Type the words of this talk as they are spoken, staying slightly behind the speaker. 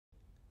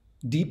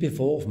Deep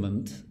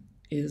evolvement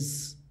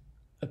is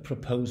a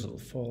proposal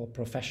for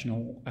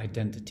professional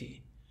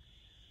identity.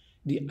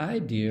 The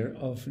idea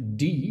of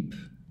deep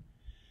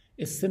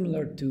is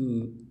similar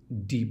to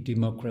deep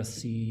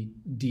democracy,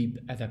 deep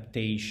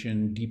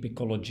adaptation, deep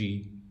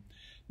ecology.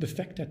 The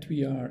fact that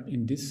we are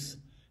in this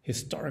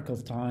historical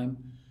time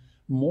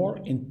more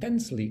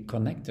intensely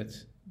connected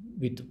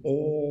with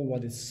all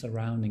what is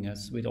surrounding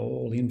us, with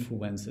all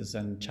influences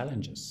and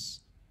challenges.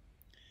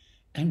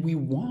 And we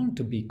want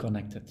to be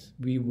connected,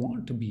 we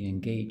want to be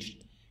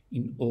engaged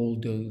in all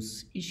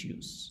those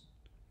issues.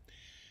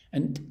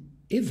 And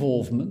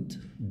evolvement,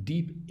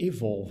 deep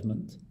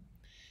evolvement,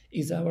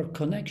 is our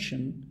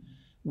connection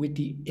with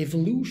the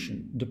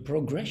evolution, the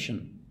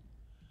progression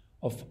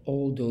of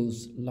all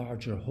those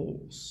larger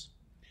wholes.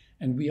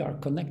 And we are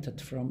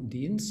connected from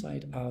the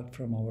inside out,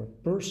 from our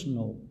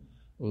personal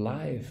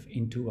life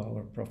into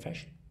our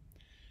profession.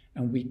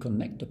 And we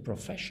connect the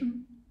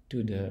profession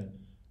to the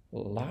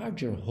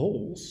larger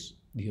wholes,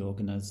 the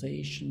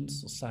organization,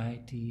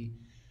 society,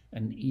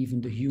 and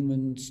even the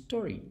human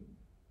story.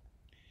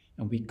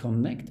 And we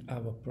connect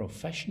our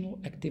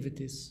professional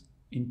activities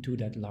into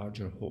that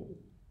larger whole.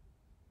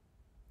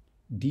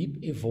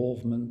 Deep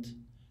evolvement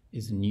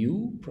is a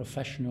new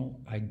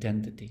professional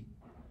identity.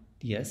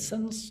 The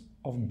essence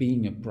of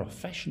being a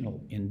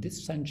professional in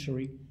this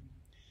century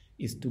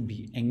is to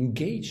be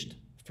engaged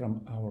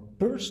from our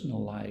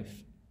personal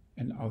life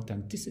and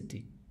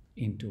authenticity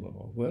into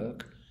our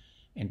work,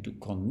 and to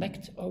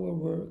connect our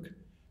work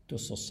to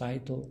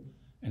societal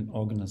and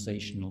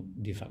organizational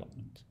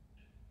development.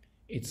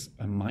 It's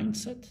a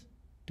mindset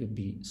to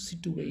be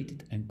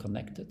situated and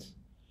connected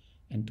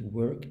and to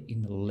work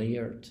in a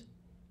layered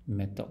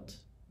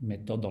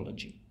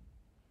methodology.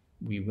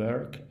 We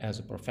work as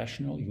a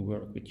professional, you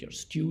work with your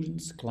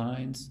students,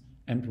 clients,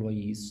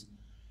 employees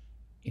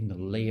in a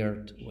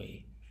layered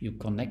way. You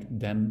connect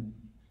them,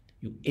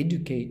 you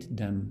educate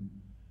them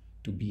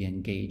to be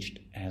engaged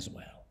as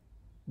well.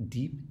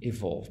 Deep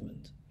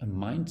evolvement, a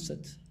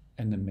mindset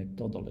and a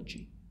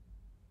methodology.